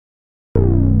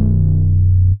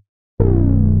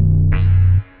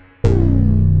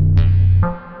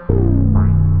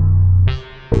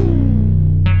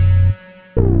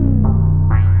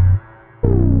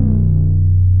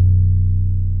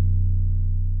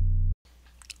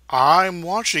I'm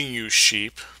watching you,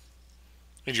 sheep,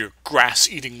 and your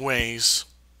grass-eating ways.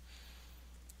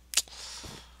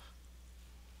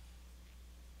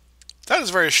 That is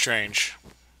very strange.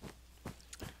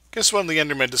 Guess one of the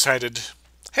Endermen decided,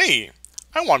 hey,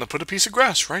 I want to put a piece of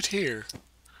grass right here.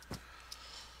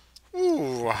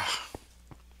 Ooh,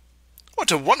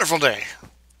 what a wonderful day.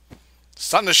 The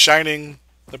sun is shining,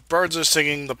 the birds are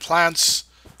singing, the plants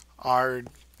are...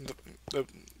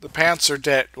 the pants are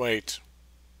dead. Wait.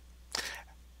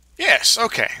 Yes,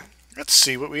 okay. Let's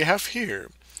see what we have here.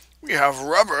 We have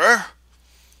rubber,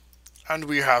 and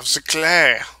we have the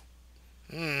clay.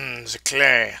 The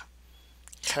clay.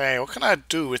 Clay, what can I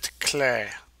do with clay?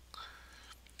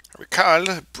 We call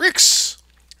bricks.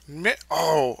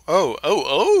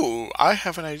 Oh, I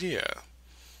have an idea.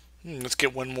 Let's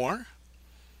get one more.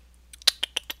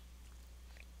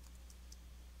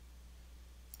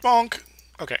 Bonk.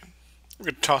 Okay, we're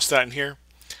going to toss that in here.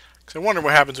 Because I wonder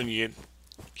what happens when you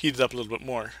heat it up a little bit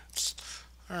more.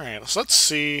 Alright, so let's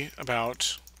see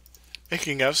about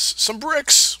making us some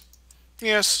bricks.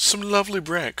 Yes, some lovely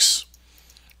bricks.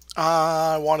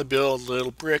 I want to build a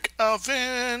little brick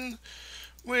oven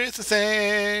with the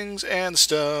things and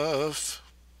stuff.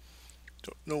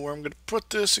 Don't know where I'm going to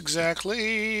put this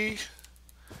exactly,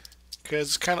 because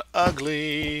it's kind of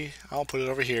ugly. I'll put it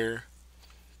over here.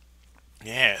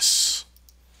 Yes.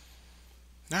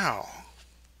 Now,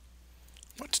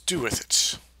 what to do with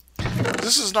it?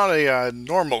 This is not a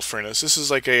normal furnace. This is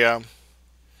like a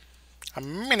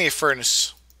mini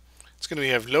furnace. It's going to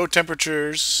have low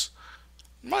temperatures.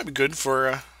 Might be good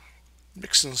for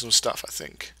mixing some stuff, I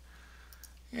think.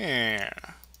 Yeah.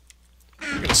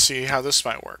 We're going to see how this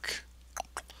might work.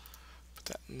 Put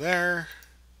that in there.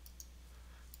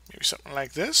 Maybe something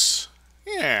like this.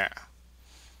 Yeah.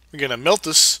 We're going to melt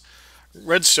this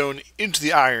redstone into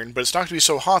the iron, but it's not going to be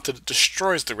so hot that it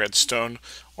destroys the redstone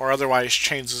or otherwise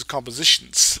changes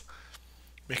compositions,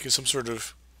 making some sort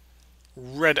of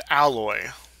red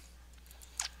alloy.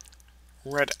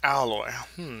 Red alloy.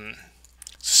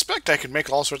 Suspect I could make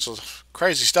all sorts of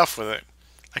crazy stuff with it,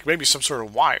 like maybe some sort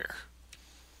of wire.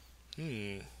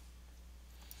 I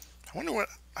wonder what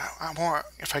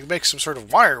if I could make some sort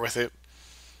of wire with it.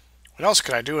 What else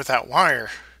could I do with that wire?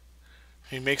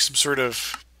 Maybe make some sort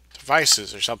of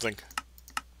devices or something.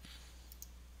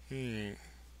 I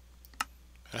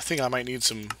think I might need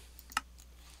some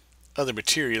other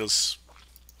materials.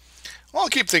 Well, I'll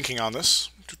keep thinking on this.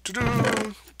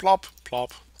 Plop,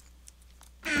 plop.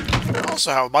 I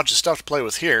also have a bunch of stuff to play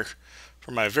with here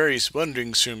for my various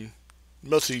wanderings from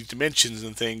multi-dimensions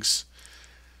and things.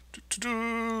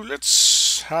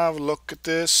 Let's have a look at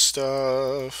this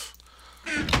stuff.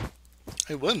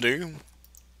 I wonder...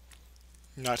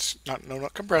 Not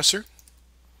compressor.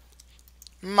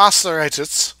 Macerated.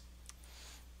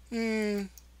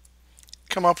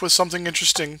 Come up with something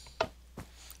interesting.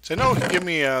 So I know it can give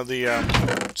me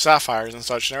the sapphires and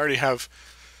such, and I already have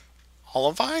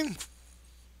olivine?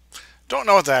 Don't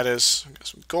know what that is. Got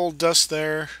some gold dust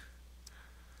there.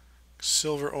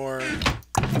 Silver ore.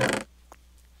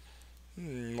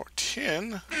 More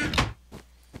tin.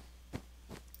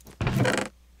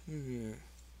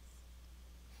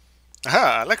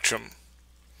 Aha, electrum.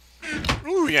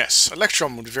 Ooh, yes,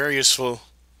 electrum would be very useful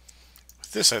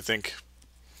with this, I think.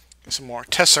 Get some more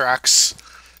tesseracts.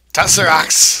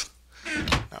 Tesseracts!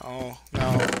 No.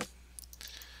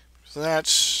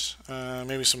 That.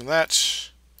 Maybe some of that.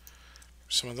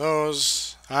 Some of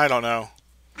those. I don't know.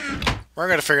 We're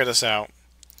going to figure this out.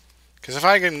 Because if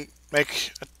I can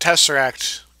make a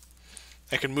tesseract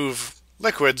that can move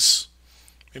liquids,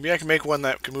 maybe I can make one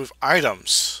that can move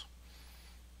items.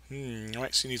 I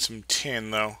might need some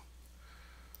tin, though.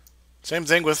 Same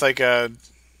thing with, like,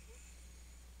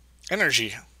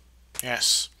 energy.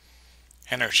 Yes.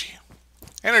 Energy.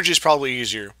 Energy is probably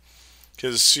easier.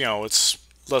 Because, you know, it's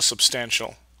less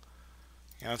substantial.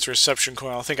 Yeah, that's a reception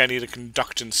coil. I think I need a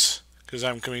conductance. Because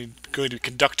I'm going to be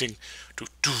conducting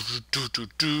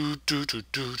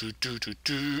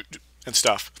and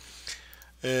stuff.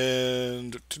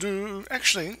 And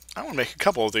actually, I want to make a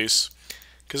couple of these.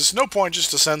 Because it's no point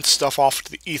just to send stuff off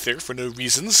to the ether for no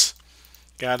reasons.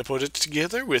 Gotta put it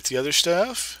together with the other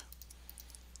stuff.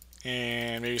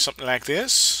 And maybe something like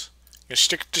this. Gonna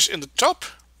stick this in the top.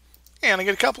 And I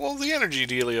get a couple of the energy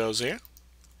dealios here.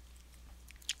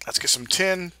 Let's get some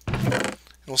tin. And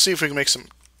we'll see if we can make some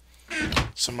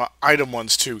item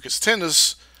ones too. Because tin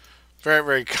is very,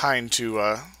 very kind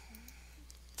to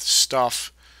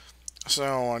stuff.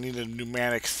 So I need a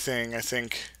pneumatic thing, I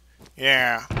think.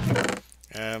 Yeah.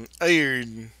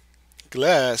 Iron.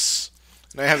 Glass.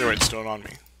 And I have the redstone on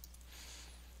me.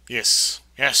 Yes.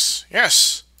 Yes.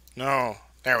 Yes. No.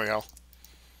 There we go.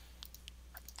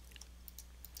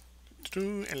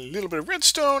 Do a little bit of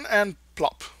redstone and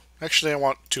plop. Actually, I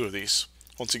want 2 of these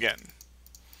once again.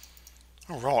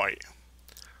 Alright.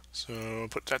 So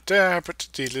put that there, put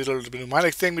the little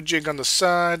pneumatic thingamajig on the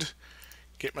side,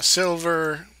 get my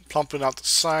silver, plumping out the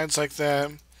sides like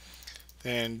that,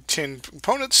 then tin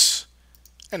components,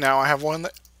 and now I have one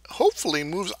that hopefully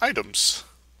moves items.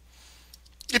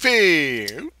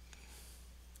 Yippee! Ooh.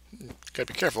 Gotta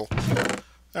be careful.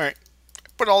 Alright,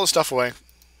 put all the stuff away.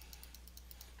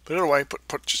 Put it away,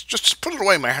 just put it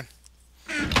away, man.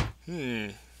 Ooh,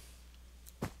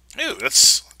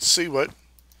 let's see what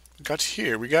we got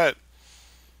here. We got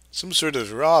some sort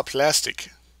of raw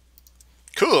plastic.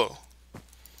 Cool.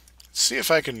 Let's see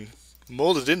if I can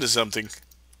mold it into something.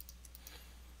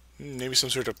 Maybe some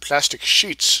sort of plastic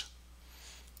sheets.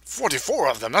 44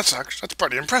 of them. That's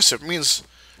pretty impressive. It means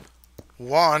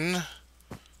 1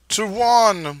 to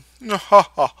 1. Ha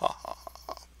ha ha ha.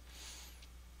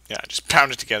 Yeah, just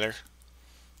pound it together.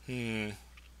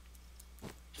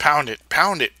 Pound it,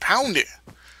 pound it, pound it.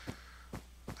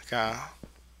 Like a,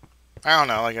 I don't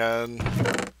know, like a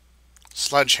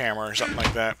sledgehammer or something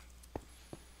like that.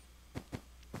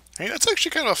 Hey, that's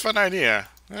actually kind of a fun idea.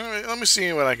 Let me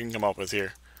see what I can come up with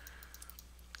here.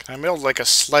 Can I build like a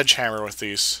sledgehammer with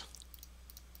these?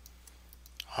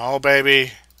 Oh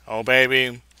baby, oh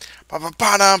baby.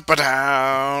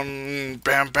 Ba-ba-ba-dum-ba-dum,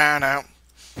 bam-bam-dum.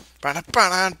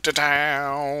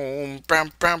 Ba-da-ba-da-da-down,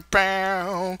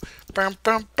 bam-bam-bam,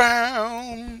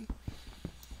 bam-bam-bam.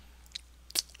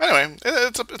 Anyway,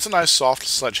 it's a nice soft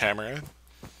sledgehammer.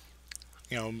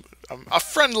 You know, a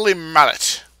friendly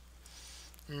mallet.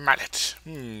 Mallet.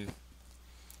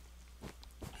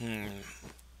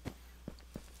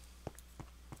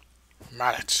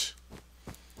 Mallet.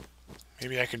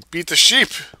 Maybe I can beat the sheep.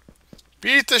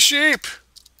 Beat the sheep.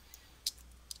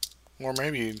 Or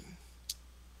maybe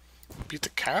beat the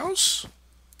cows?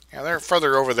 Yeah, they're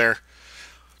further over there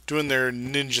doing their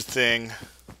ninja thing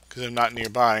because I'm not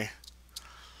nearby.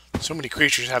 So many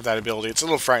creatures have that ability. It's a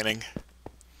little frightening.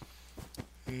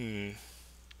 I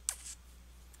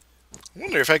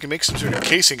wonder if I can make some sort of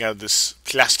casing out of this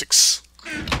plastics.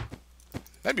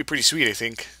 That'd be pretty sweet, I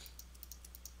think.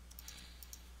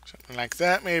 Something like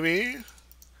that, maybe.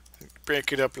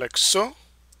 Break it up like so.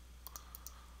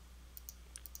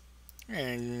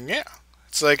 And yeah.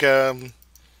 It's like a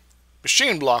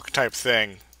machine block type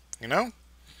thing, you know?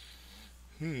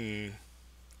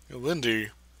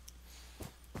 Lindy.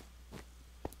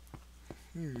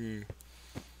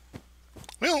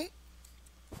 Well,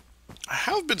 I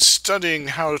have been studying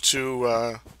how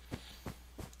to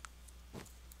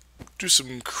do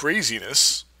some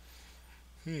craziness.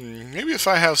 Maybe if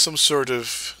I have some sort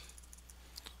of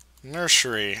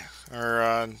nursery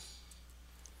or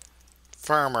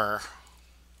farmer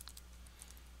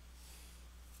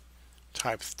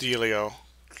type dealio.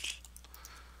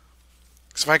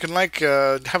 So if I can like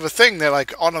have a thing that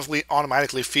like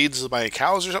automatically feeds my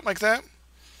cows or something like that,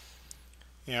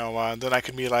 you know, then I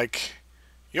can be like,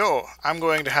 yo, I'm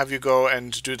going to have you go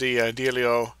and do the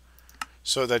dealio,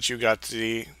 so that you got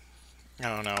the, I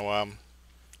don't know,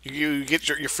 you get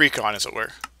your freak on, as it were.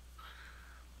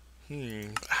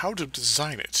 How to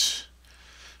design it?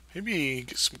 Maybe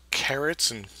get some carrots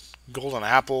and golden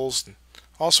apples and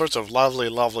all sorts of lovely,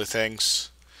 lovely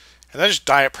things. And then just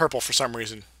dye it purple for some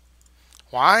reason.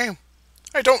 Why?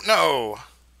 I don't know.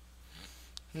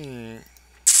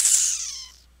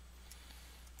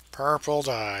 Purple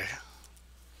dye.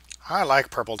 I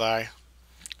like purple dye.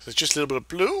 So it's just a little bit of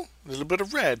blue, a little bit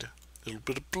of red. A little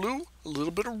bit of blue, a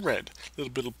little bit of red. A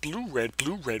little bit of blue, red,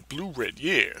 blue, red, blue, red.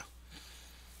 Yeah.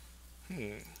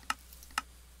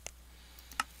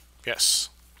 Yes.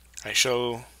 I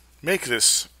shall make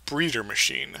this breeder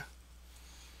machine.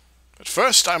 But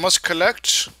first I must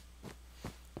collect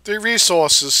the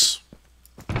resources.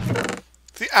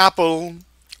 The apple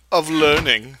of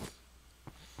learning.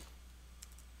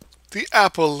 The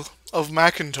apple of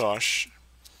Macintosh.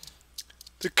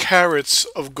 The carrots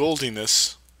of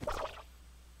goldiness.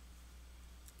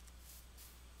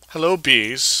 Hello,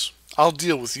 bees. I'll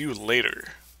deal with you later.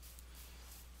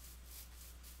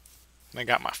 I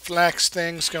got my flax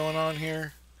things going on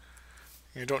here.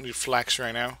 I don't need flax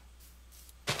right now.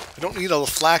 I don't need all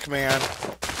the flack, man.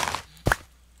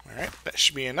 Alright, that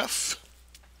should be enough.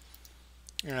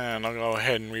 And I'll go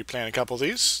ahead and replant a couple of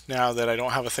these, now that I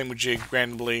don't have a thingamajig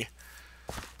randomly,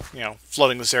 you know,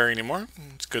 flooding this area anymore.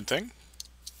 It's a good thing.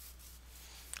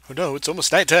 Oh no, it's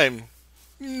almost nighttime.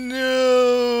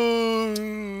 No!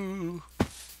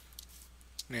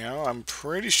 Now, I'm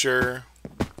pretty sure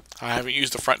I haven't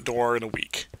used the front door in a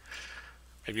week.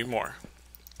 Maybe more.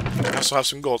 I also have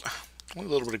some gold. Only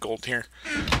a little bit of gold here.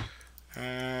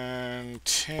 And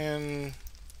 10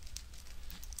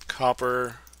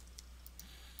 copper.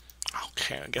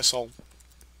 Okay, I guess I'll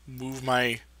move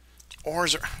my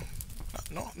ores.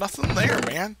 No, nothing there,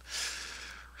 man.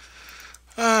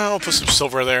 I'll put some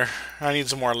silver there. I need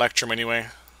some more electrum anyway.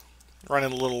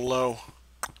 Running a little low.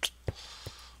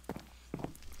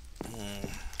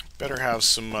 Better have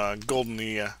some gold in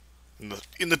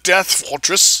the Death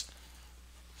Fortress.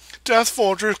 Death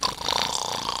Fortress.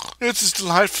 It is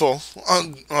delightful.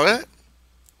 What?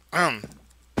 Ow.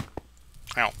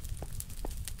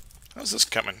 How's this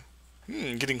coming?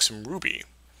 Getting some ruby,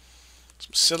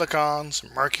 some silicon,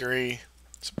 some mercury,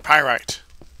 some pyrite.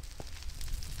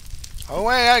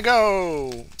 Away I go,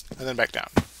 and then back down.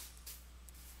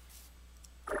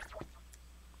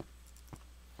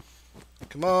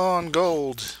 Come on,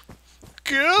 gold.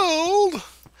 Gold!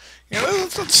 Yeah,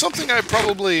 that's something I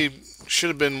probably should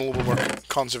have been a little more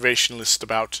conservationist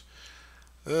about.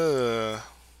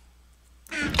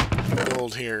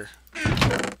 Gold here.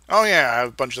 Oh yeah, I have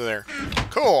a bunch of there.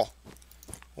 Cool.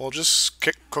 We'll just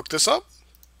cook this up.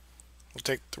 We'll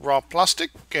take the raw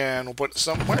plastic and we'll put it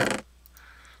somewhere.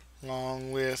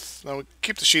 Along with... No, we'll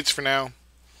keep the sheets for now.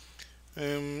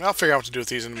 I'll figure out what to do with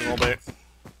these in a little bit.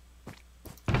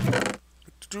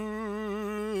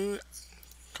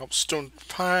 Couple stone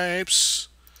pipes.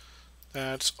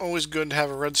 That's always good to have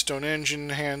a redstone engine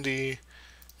handy.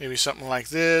 Maybe something like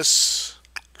this.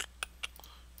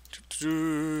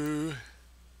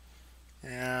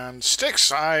 And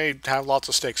sticks. I have lots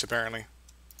of sticks apparently.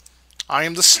 I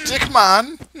am the stick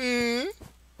man.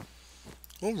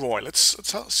 Oh boy, let's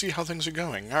see how things are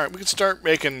going. Alright, we can start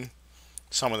making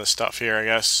some of this stuff here, I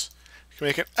guess. We can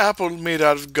make an apple made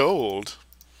out of gold.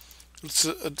 It's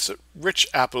a rich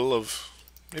apple of...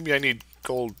 Maybe I need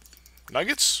gold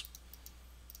nuggets?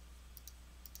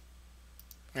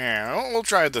 Yeah, we'll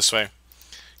try it this way.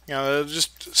 You know,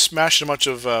 just smash a bunch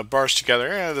of bars together.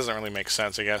 It doesn't really make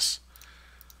sense, I guess.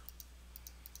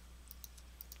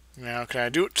 Now, can I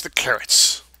do it to the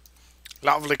carrots?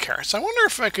 Lovely carrots. I wonder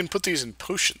if I can put these in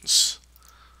potions.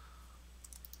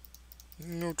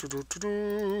 There we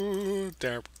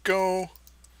go.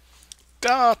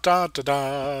 Da da da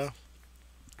da.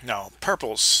 No,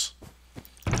 purples.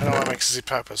 I don't want to make the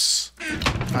purpose.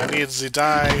 I need the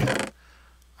dye.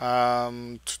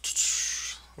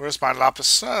 Where's my lapis?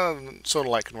 Soda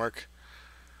light can work.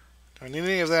 Do I need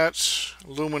any of that?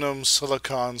 Aluminum,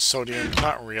 silicon, sodium?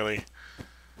 Not really.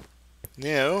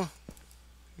 No.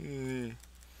 I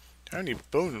don't need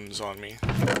bones on me.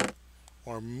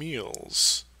 Or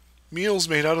meals. Meals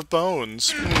made out of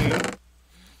bones.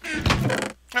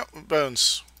 Oh,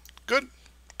 bones. Good.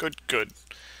 Good, good.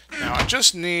 Now I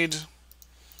just need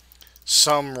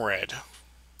some red.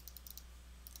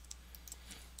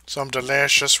 Some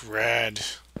delicious red.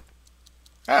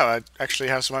 Oh, I actually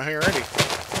have some out here already.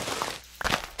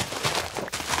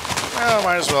 Well,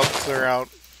 might as well clear out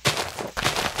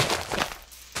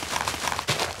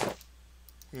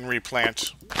and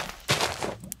replant.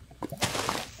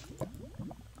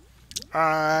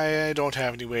 I don't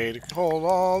have any way to hold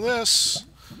all this.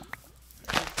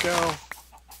 There we go.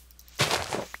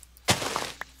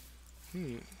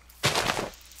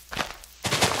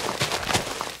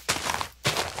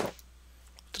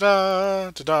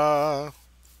 Ta-da! Ta-da!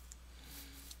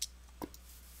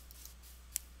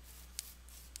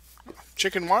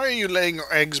 Chicken, why are you laying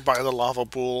your eggs by the lava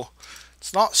pool?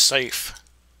 It's not safe.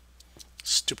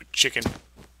 Stupid chicken.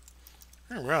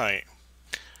 Alright.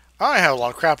 I have a lot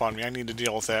of crap on me. I need to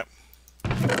deal with that.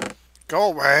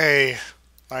 Go away.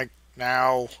 Like,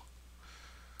 now.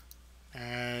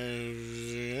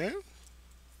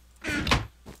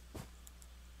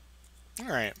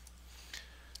 Alright.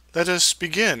 Let us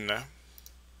begin.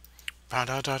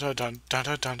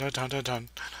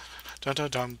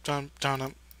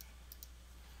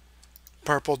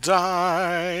 Purple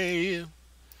dye.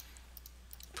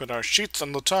 Put our sheets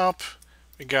on the top.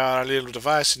 We got our little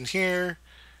device in here.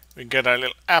 We got our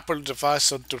little apple device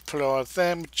to deploy our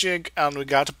thingamajig, and we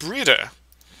got a breeder.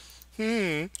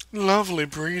 Lovely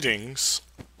breedings.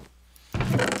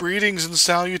 Greetings and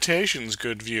salutations,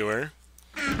 good viewer.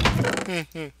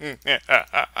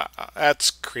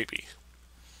 That's creepy.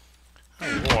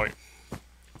 Oh boy.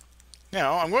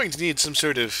 Now, I'm going to need some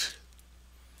sort of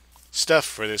stuff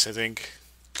for this, I think.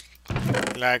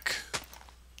 Like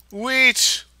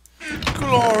wheat!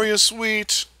 Glorious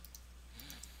wheat!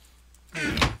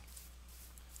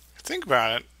 Think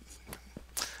about it.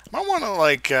 I might want to,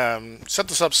 like, set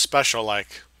this up special,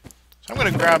 like. So I'm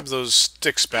going to grab those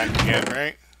sticks back again,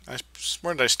 right?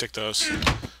 Where did I stick those?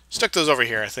 Stick those over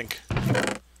here, I think.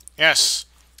 Yes.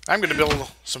 I'm going to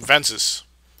build some fences.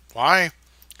 Why?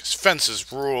 Because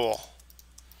fences rule.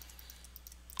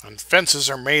 And fences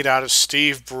are made out of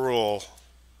Steve Brule.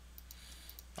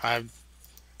 I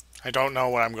don't know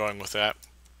where I'm going with that.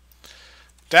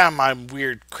 Damn my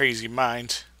weird, crazy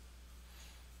mind.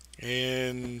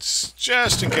 And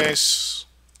just in case,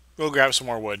 we'll grab some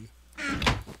more wood.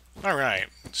 Alright,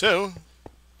 so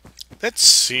let's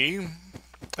see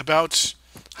about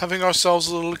having ourselves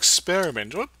a little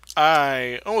experiment. Whoop,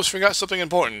 I almost forgot something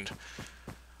important.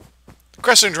 The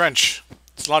crescent wrench.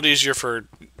 It's a lot easier for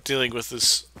dealing with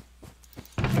this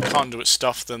conduit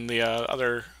stuff than the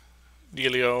other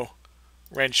dealio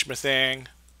wrench thing.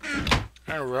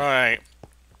 Alright.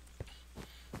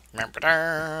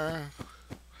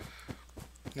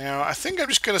 Now, I think I'm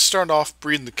just going to start off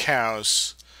breeding the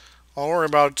cows. I'll worry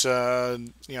about,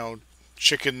 you know,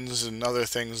 chickens and other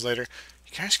things later.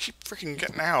 You guys keep freaking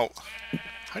getting out.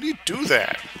 How do you do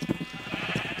that?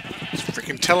 These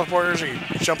freaking teleporters, are you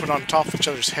jumping on top of each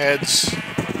other's heads?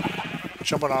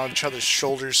 Jumping on each other's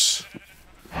shoulders?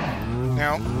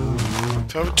 Now,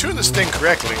 to tune this thing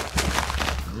correctly...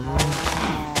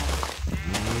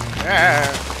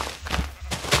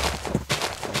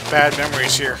 Bad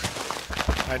memories here.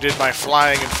 I did my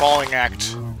flying and falling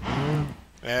act.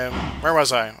 Where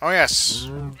was I? Oh yes.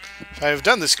 If I have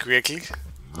done this correctly.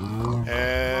 1,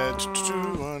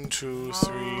 2, 3,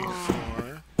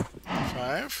 4,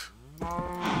 5.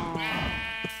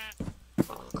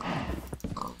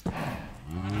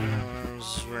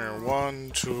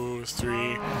 1, 2,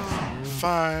 3,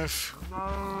 5.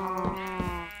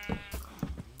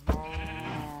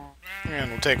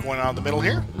 And we'll take one out of the middle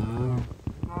here.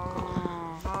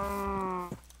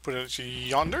 Put it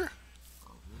yonder.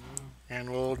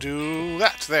 And we'll do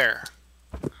that there.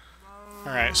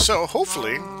 Alright, so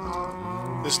hopefully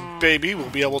this baby will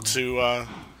be able to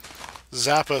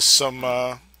zap us some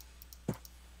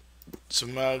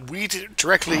wheat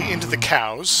directly into the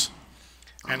cows.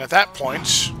 And at that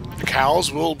point, the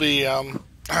cows will be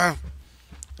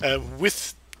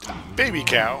with baby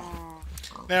cow.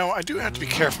 Now, I do have to be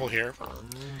careful here,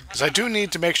 because I do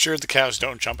need to make sure the cows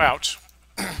don't jump out.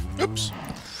 Oops.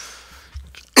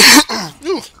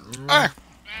 Ooh. Ah.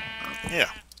 Yeah.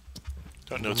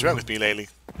 Don't know what's wrong with me lately.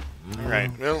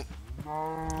 Alright, well,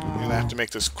 I'm gonna have to make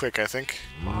this quick, I think.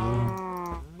 Get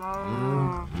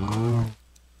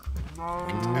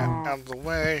that out of the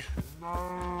way.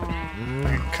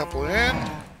 Bring a couple in.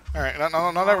 Alright,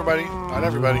 not everybody. Not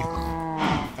everybody.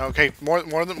 Okay,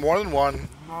 more than one. More than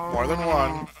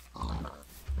one.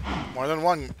 More than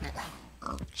one.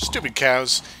 Stupid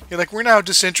cows. You're like, we're now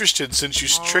disinterested since you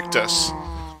tricked us.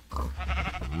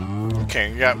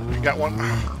 Okay, we got one.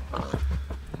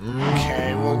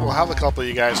 Okay, we'll have a couple of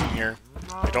you guys in here.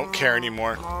 I don't care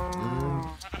anymore.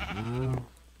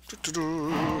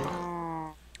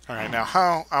 Alright, now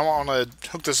how I want to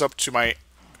hook this up to my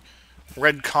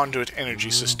red conduit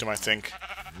energy system, I think.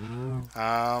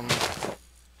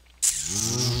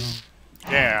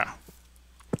 Yeah.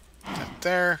 That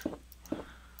there.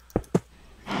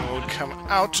 We'll come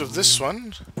out of this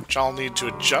one, which I'll need to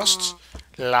adjust,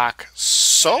 like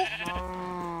so.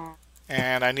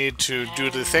 And I need to do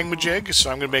the thingamajig, so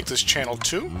I'm going to make this channel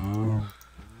 2.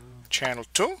 Channel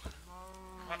 2.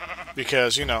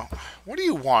 Because, you know, what do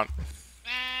you want?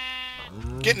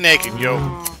 Get naked,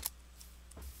 yo.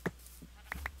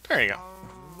 There you go.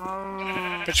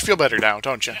 Bet you feel better now,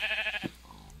 don't you?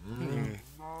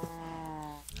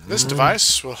 This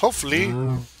device will hopefully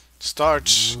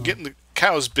start getting the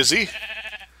cows busy.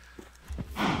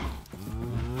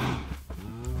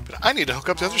 But I need to hook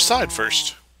up the other side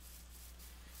first.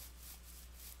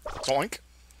 Zoink.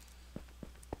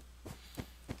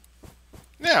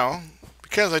 Now,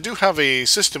 because I do have a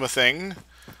system of thing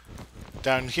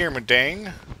down here, my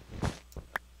dang,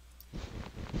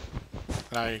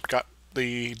 and I got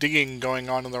the digging going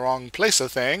on in the wrong place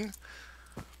of thing,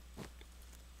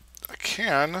 I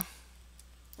can, I'm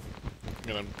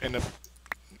gonna end up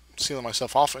sealing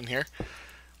myself off in here,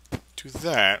 do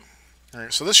that.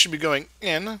 Alright, so this should be going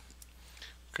in. I'm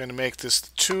going to make this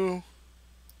 2.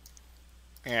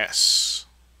 Yes.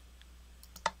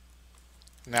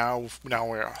 Now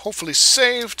we're hopefully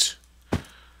saved.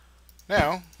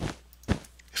 Now,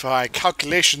 if my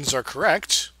calculations are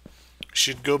correct, we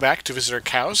should go back to visit our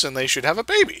cows and they should have a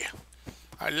baby.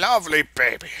 A lovely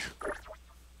baby.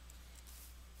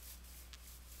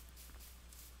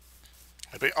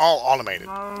 It'll be all automated.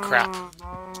 Crap.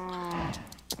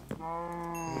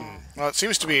 Well, it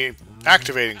seems to be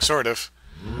activating, sort of.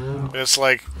 But it's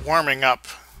like warming up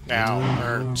now,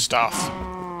 or stuff.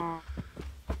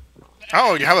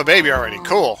 Oh, you have a baby already.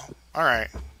 Cool. Alright.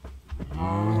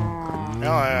 Well,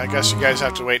 Well, I guess you guys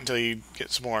have to wait until you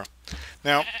get some more.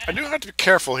 Now, I do have to be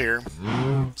careful here.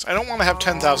 So I don't want to have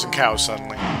 10,000 cows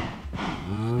suddenly.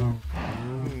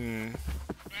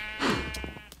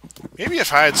 Maybe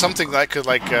if I had something that could,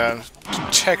 like,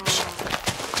 detect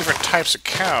different types of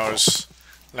cows,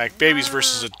 like babies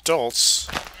versus adults,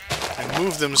 and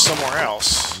move them somewhere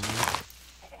else.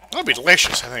 That'd be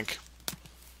delicious, I think.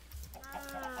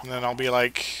 And then I'll be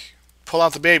like, pull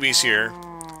out the babies here,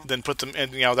 then put them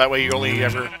in, you know, that way you're only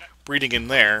ever breeding in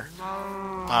there.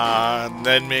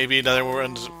 Then maybe another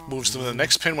one moves them to the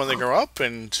next pen when they grow up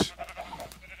and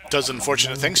does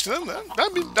unfortunate things to them.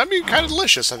 That'd be kind of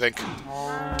delicious, I think.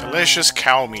 Delicious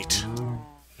cow meat.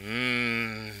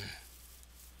 Mmm.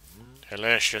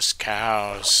 Delicious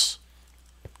cows.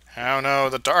 Oh no,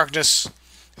 the darkness.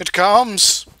 It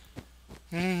comes.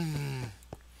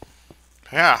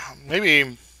 Yeah,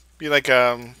 maybe be like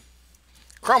a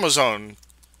chromosome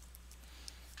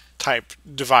type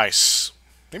device.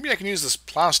 Maybe I can use this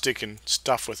plastic and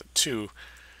stuff with it too.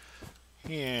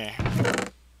 Yeah.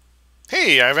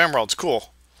 Hey, I have emeralds.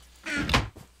 Cool. I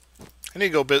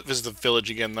need to go visit the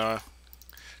village again, though.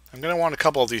 I'm going to want a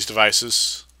couple of these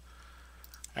devices.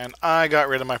 And I got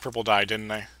rid of my purple dye,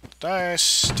 didn't I? Did I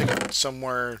stick it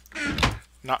somewhere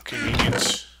not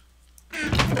convenient?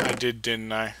 I did,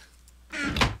 didn't I?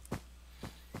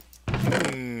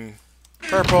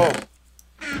 Purple!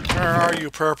 Where are you,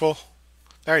 purple?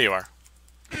 There you are.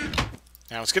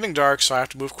 Now, it's getting dark, so I have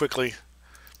to move quickly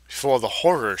before the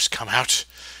horrors come out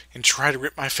and try to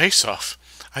rip my face off.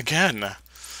 Again.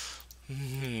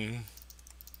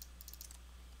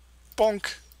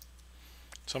 Bonk.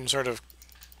 Some sort of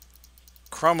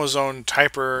chromosome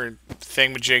typer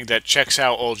thingamajig that checks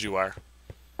how old you are.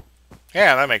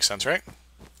 Yeah, that makes sense, right?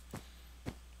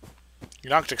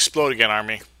 You're not going to explode again,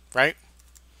 Army, right?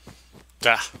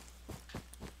 Duh.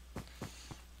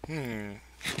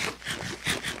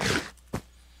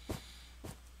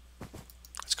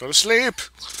 Let's go to sleep.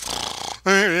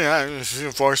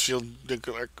 Force field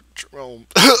control.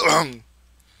 I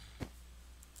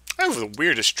have the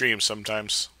weirdest dreams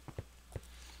sometimes.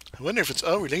 I wonder if it's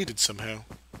all related somehow.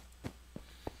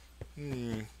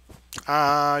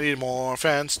 I need more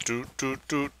fence. Doot, doot,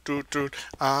 doot, doot, doot.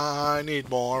 I need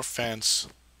more fence.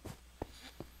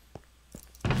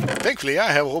 Thankfully,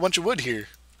 I have a whole bunch of wood here.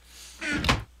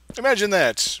 Imagine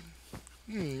that.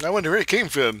 I wonder where it came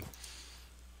from.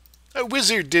 A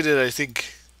wizard did it, I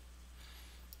think.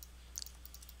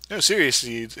 No,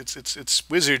 seriously, it's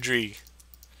wizardry.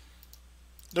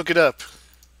 Look it up.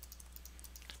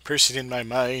 Person in my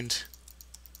mind,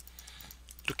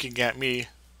 looking at me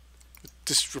with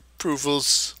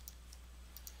disapprovals.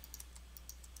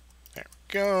 There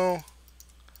we go.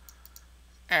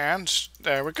 And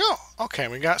there we go. Okay,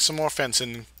 we got some more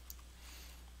fencing.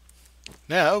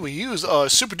 Now we use our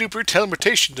super duper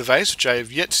teleportation device, which I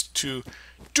have yet to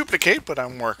duplicate, but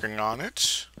I'm working on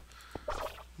it.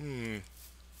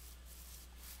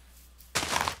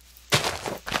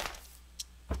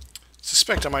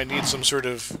 Suspect I might need some sort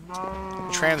of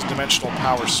trans-dimensional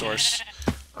power source.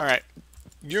 Alright,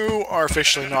 you are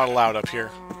officially not allowed up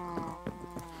here.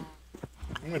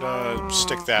 I'm gonna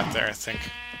stick that there, I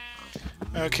think.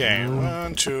 Okay,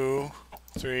 1, 2,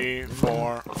 3,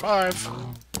 4, 5.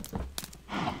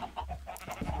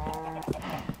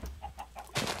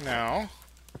 Now,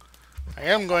 I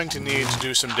am going to need to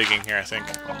do some digging here, I think.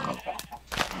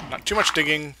 Not too much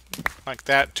digging, like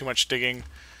that, too much digging.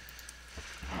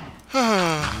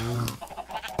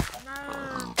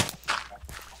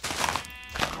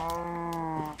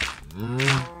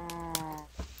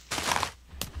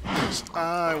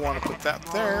 I want to put that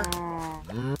there.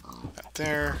 That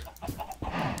there.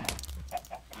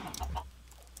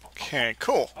 Okay,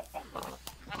 cool.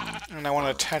 And I want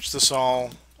to attach this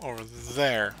all over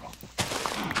there.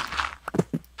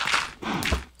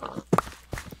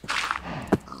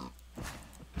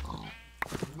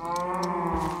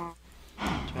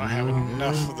 Do I have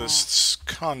enough of this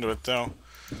conduit, though?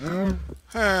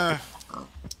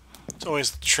 It's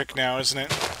always the trick now, isn't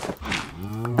it?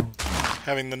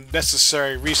 Having the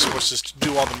necessary resources to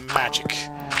do all the magic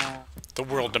the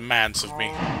world demands of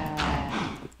me.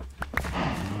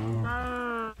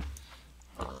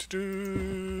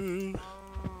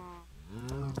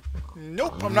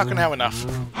 Nope, I'm not gonna have enough.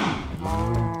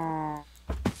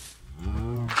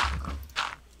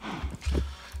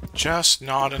 Just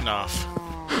not enough.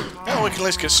 Well, we can at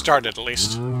least get started, at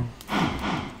least.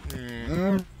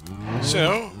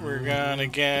 So, we're gonna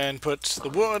again put the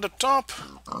wood up top.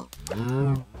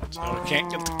 So we can't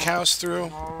get the cows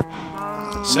through.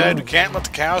 Said we can't let the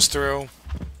cows through.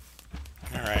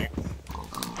 Alright.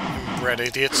 Inbred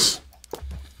idiots.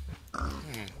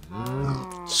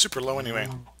 Super low anyway.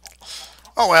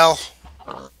 Oh well.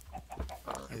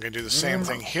 I'm gonna do the same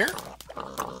thing here.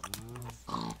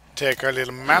 Take our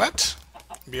little mallet.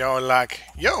 Be all like,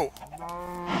 yo!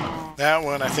 That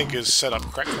one I think is set up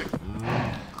correctly.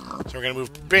 So we're gonna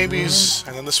move babies,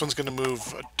 and then this one's gonna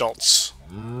move adults.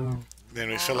 Then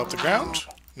we fill up the ground.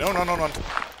 No. Not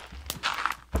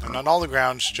all the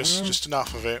ground, just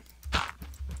enough of it.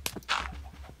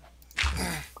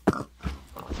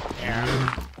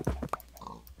 Yeah.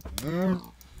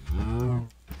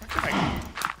 Okay.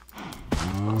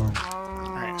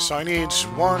 Alright, so I need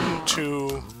 1,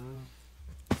 2,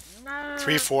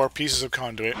 3, 4 pieces of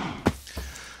conduit.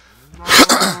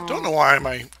 Don't know why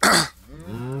my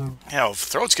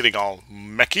throat's getting all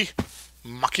mucky,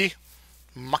 muck,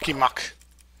 mick-mack,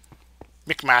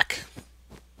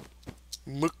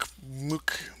 mook,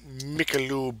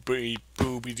 mickaloo,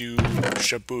 booby doo,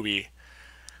 shabooby.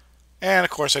 And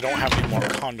of course I don't have any more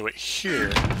conduit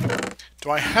here. Do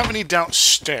I have any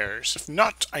downstairs? If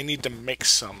not, I need to make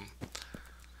some. In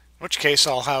which case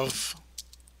I'll have...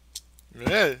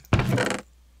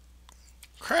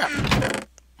 crap.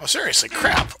 Oh, seriously,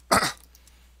 crap.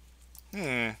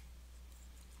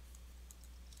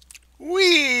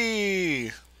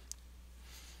 Whee!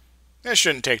 This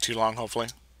shouldn't take too long, hopefully.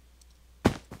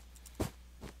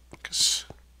 Because,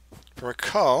 if I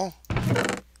recall,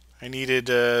 I needed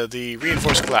the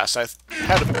reinforced glass. I've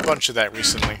had a bunch of that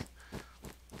recently.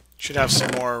 Should have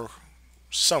some more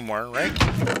somewhere, right?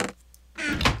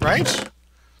 Right?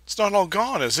 It's not all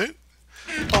gone, is it?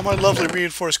 Oh, my lovely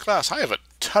reinforced glass. I have a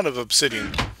ton of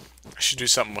obsidian. I should do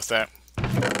something with that.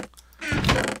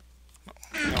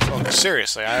 No,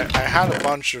 seriously, I had a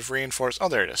bunch of reinforced... Oh,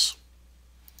 there it is.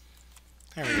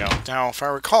 There we go. Now, if I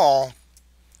recall,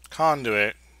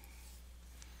 conduit...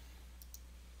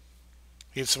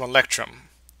 need some electrum.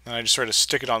 And I just sort of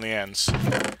stick it on the ends.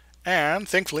 And,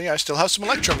 thankfully, I still have some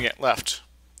electrum yet left.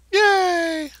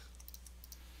 Yay!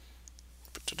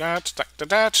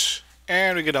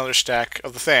 And we get another stack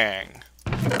of the thing.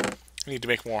 I need to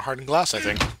make more hardened glass, I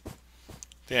think.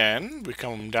 Then, we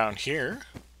come down here.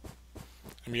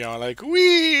 And we are like, whee!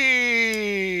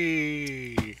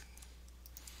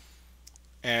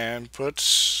 And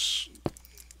put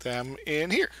them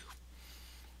in here.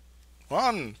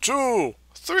 1, 2,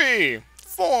 3,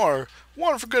 4.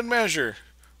 1 for good measure.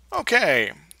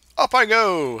 Okay. Up I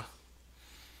go.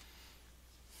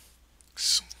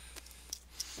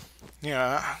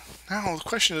 Yeah. Now the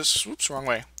question is, whoops, wrong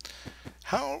way.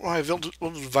 How do I build a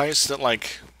device that,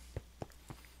 like,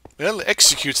 well,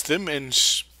 executes them and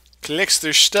collects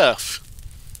their stuff?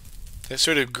 That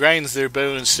sort of grinds their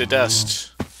bones to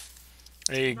dust.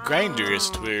 A grinder, as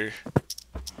it were.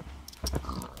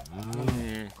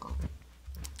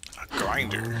 A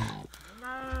grinder.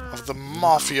 Of the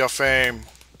Mafia fame.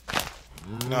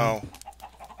 No.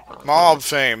 Mob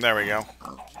fame, there we go.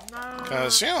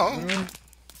 Because, you know,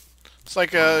 it's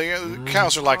like,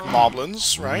 cows are like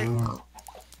moblins, right?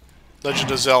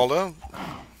 Legend of Zelda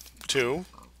 2.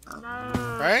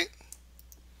 Right?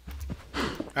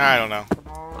 I don't know.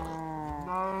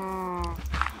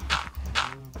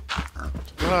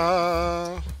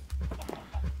 Oh.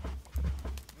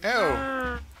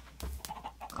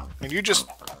 And you just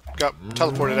got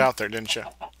teleported out there, didn't you?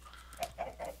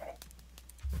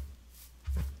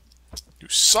 You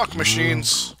suck,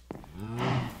 machines.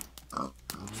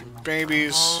 Moving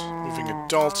babies, moving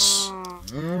adults.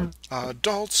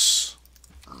 Adults.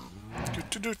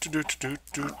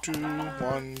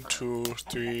 1, 2,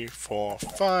 3, 4,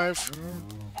 5.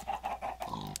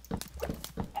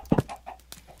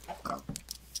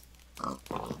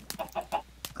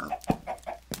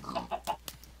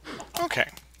 Okay.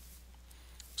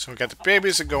 So we got the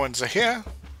babies that go into here.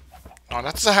 No,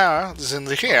 not the here. This is in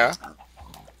the here.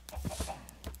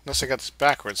 Unless I got this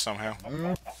backwards somehow.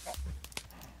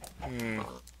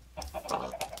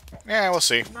 Yeah, we'll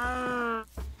see.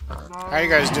 How you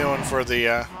guys doing for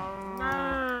the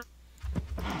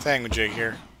thingamajig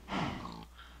here?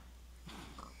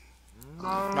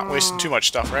 Not wasting too much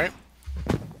stuff, right?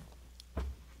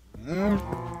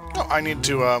 Oh, I need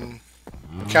to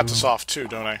cap this off too,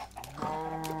 don't I?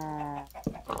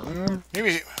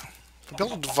 Maybe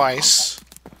build a device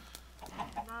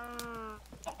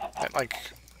that, like,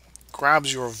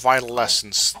 grabs your vital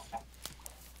essence.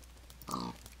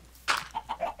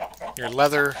 Your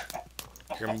leather,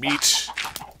 your meat,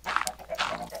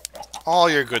 all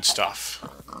your good stuff.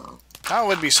 That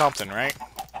would be something, right?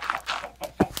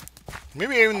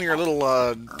 Maybe even your little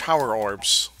power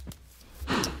orbs.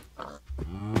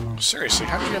 Seriously,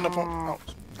 how did you end up out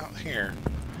here?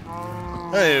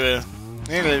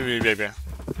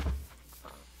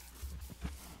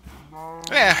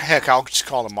 Heck, I'll just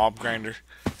call it a mob grinder.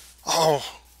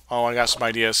 Oh, I got some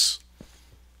ideas.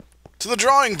 To the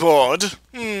drawing board.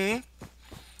 Now,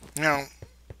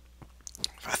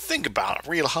 if I think about it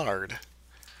real hard,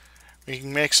 we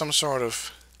can make some sort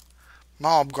of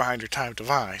mob grinder type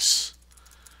device.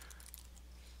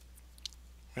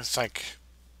 It's like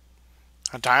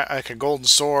a golden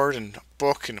sword and a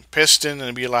book and a piston, and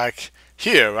it'd be like,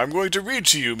 here, I'm going to read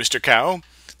to you, Mr. Cow.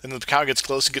 Then the cow gets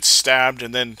close and gets stabbed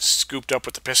and then scooped up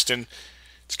with the piston.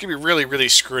 It's going to be really, really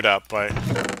screwed up, but...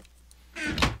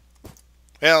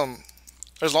 Well,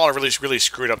 there's a lot of really, really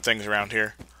screwed up things around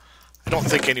here. I don't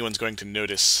think anyone's going to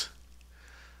notice.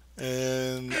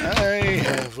 And I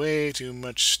have way too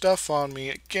much stuff on me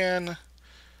again.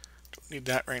 Don't need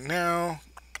that right now.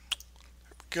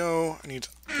 There we go. I need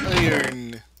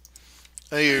iron.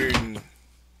 Iron.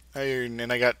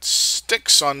 And I got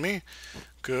sticks on me.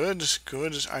 Good.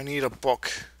 I need a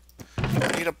book.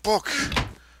 I need a book.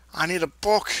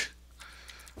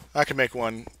 I can make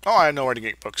one. Oh, I know where to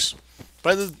get books.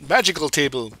 By the magical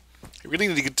table. I really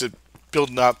need to get to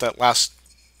building out that last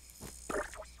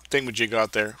thingamajig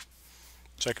out there.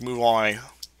 So I can move all my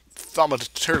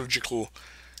thaumaturgical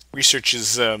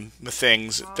researches,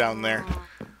 things down there.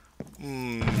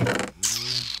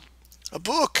 A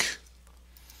book!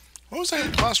 What was I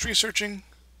last researching?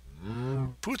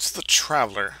 Boots the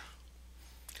Traveler.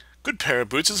 Good pair of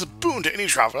boots is a boon to any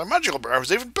traveler. A magical pair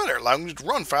is even better, allowing you to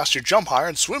run faster, jump higher,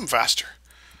 and swim faster.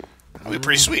 That'll be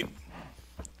pretty sweet.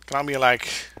 Can I be like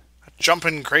a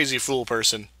jumping crazy fool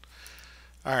person?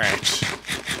 Alright.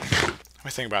 Let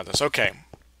me think about this. Okay.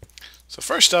 So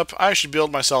first up, I should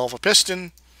build myself a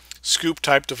piston scoop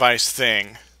type device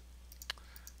thing.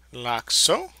 Like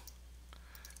so.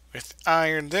 With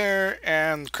iron there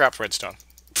and crap redstone.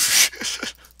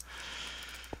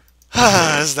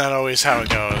 That's not always how it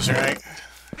goes, right?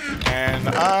 And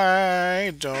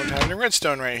I don't have any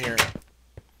redstone right here.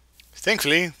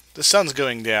 Thankfully, the sun's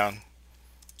going down.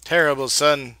 Terrible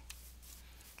sun.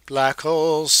 Black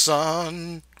hole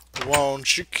sun,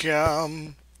 won't you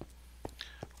come?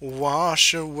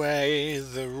 Wash away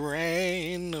the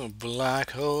rain.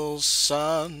 Black hole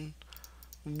sun,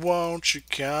 won't you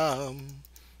come?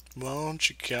 Won't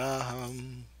you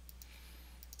come?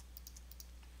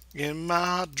 In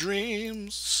my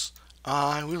dreams,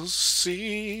 I will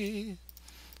see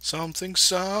something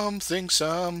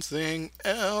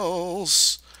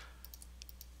else.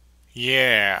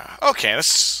 Yeah. Okay,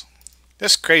 this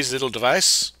crazy little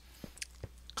device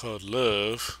called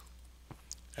love.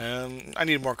 I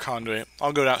need more conduit.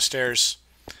 I'll go downstairs.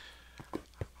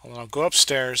 I'll go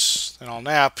upstairs, then I'll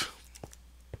nap.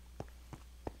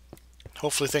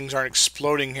 Hopefully things aren't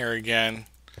exploding here again.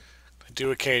 I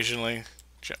do occasionally.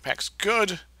 Jetpack's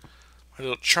good. My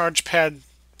little charge pad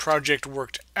project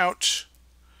worked out.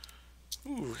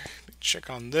 Ooh, check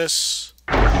on this.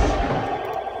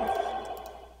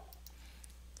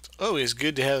 It's always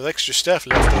good to have extra stuff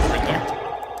left over in there.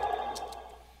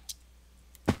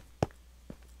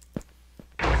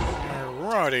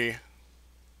 Alrighty.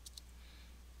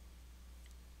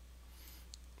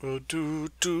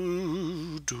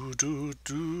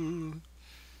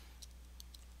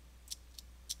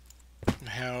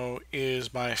 How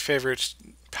is my favorite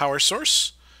power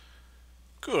source?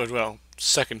 Good, well,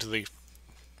 second to the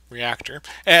reactor.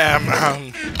 There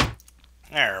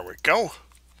we go.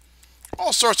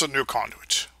 All sorts of new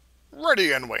conduit.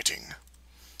 Ready and waiting.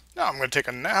 Now I'm going to take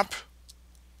a nap.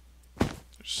 There's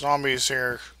zombies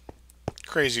here.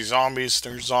 Crazy zombies.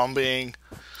 They're zombieing.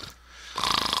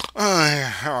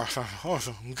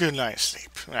 Good night's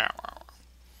sleep.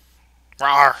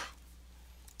 Rawr.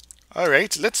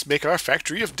 Alright, let's make our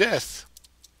factory of death.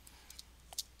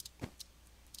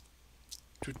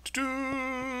 I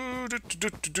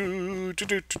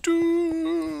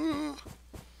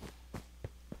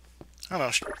don't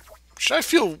know. Should I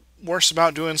feel worse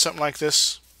about doing something like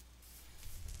this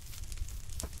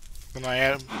than I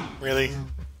am? Really?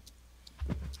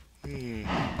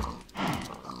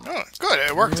 Oh, good.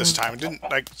 It worked this time. It didn't,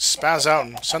 like, spaz out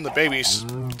and send the babies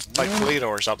like Toledo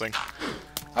or something.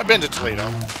 I've been to Toledo.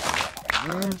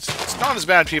 It's not as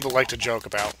bad people like to joke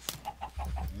about.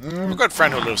 I have a good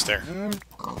friend who lives there.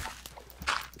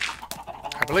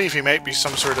 I believe he might be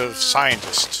some sort of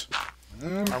scientist.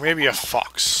 Or maybe a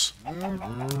fox.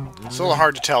 It's a little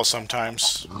hard to tell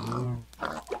sometimes.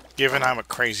 Given I'm a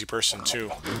crazy person,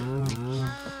 too.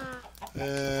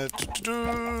 There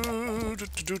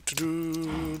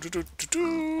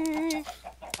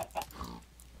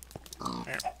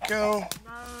we go.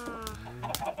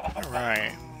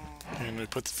 Alright. And we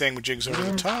put the thingamajigs over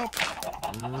the top.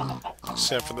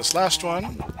 Except for this last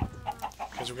one.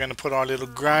 Because we're going to put our little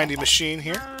grindy machine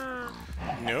here.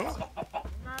 No.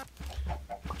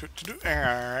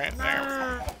 Alright,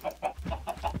 there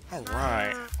we go.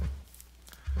 Alright.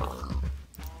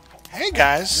 Hey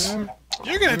guys!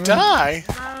 You're gonna die!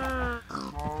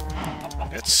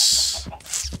 Let's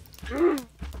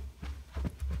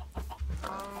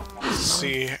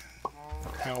see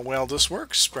how well this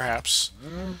works, perhaps.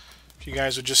 If you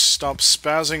guys would just stop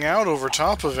spazzing out over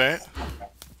top of it.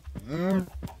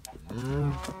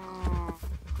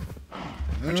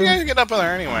 How'd you guys get up in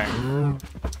there anyway?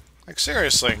 Like,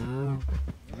 seriously.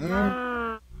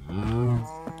 Like,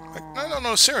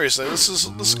 no, seriously. This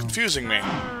is confusing me.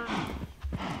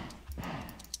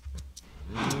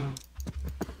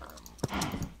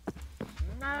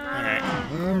 Alright.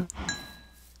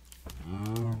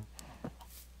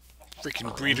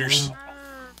 Freaking breeders.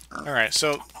 Alright,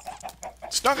 so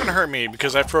it's not gonna hurt me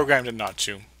because I programmed it not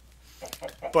to.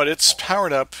 But it's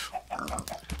powered up,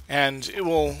 and it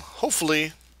will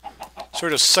hopefully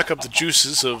sort of suck up the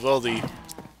juices of all the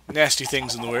nasty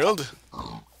things in the world.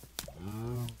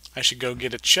 I should go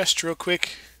get a chest real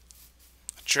quick.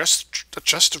 A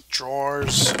chest of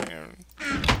drawers.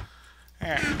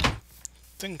 I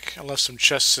think I left some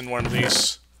chests in one of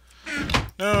these.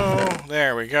 No,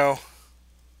 there we go.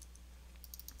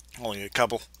 Only a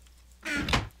couple.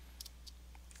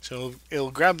 So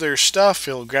it'll grab their stuff.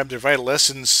 It'll grab their vital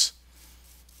essence.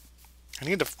 I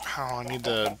need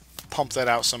to pump that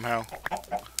out somehow.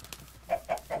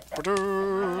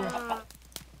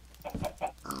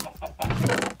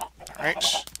 Alright.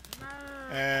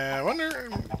 I wonder...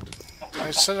 Can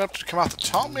I set it up to come out the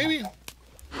top, maybe?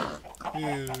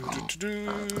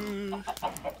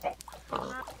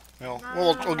 Well,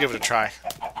 we'll give it a try.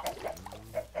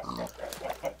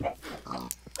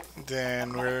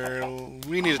 Then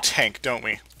we need a tank, don't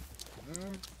we?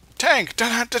 Tank!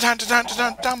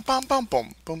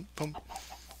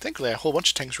 Thankfully, a whole bunch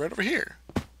of tanks right over here.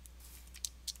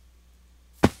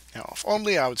 Now, if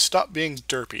only I would stop being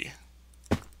derpy.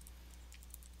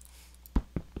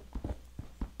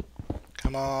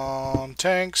 Come on,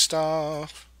 tank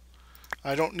stuff.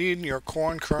 I don't need your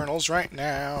corn kernels right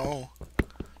now.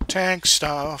 Tank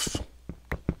stuff.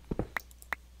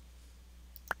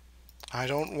 I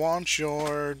don't want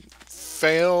your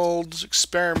failed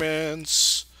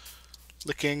experiments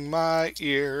licking my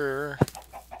ear.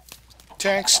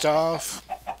 Tank stuff.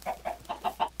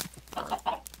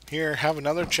 Here, have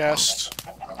another chest.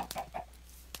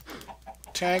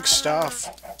 Tank stuff.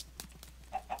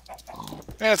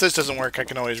 And if this doesn't work, I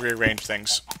can always rearrange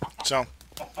things. So,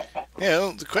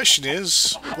 yeah, the question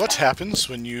is, what happens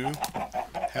when you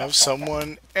have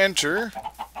someone enter...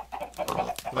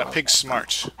 That pig's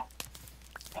smart.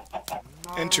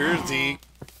 Enter the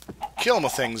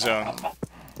kill-em-a-thing zone.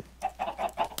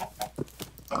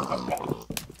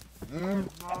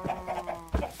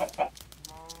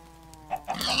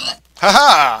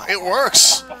 Haha! It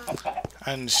works!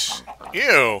 And,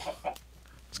 ew!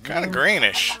 It's kind of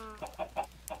greenish.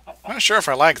 I'm not sure if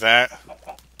I like that.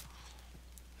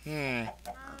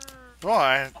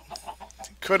 Boy,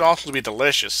 it could also be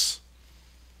delicious.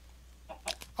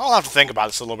 I'll have to think about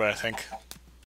this a little bit, I think.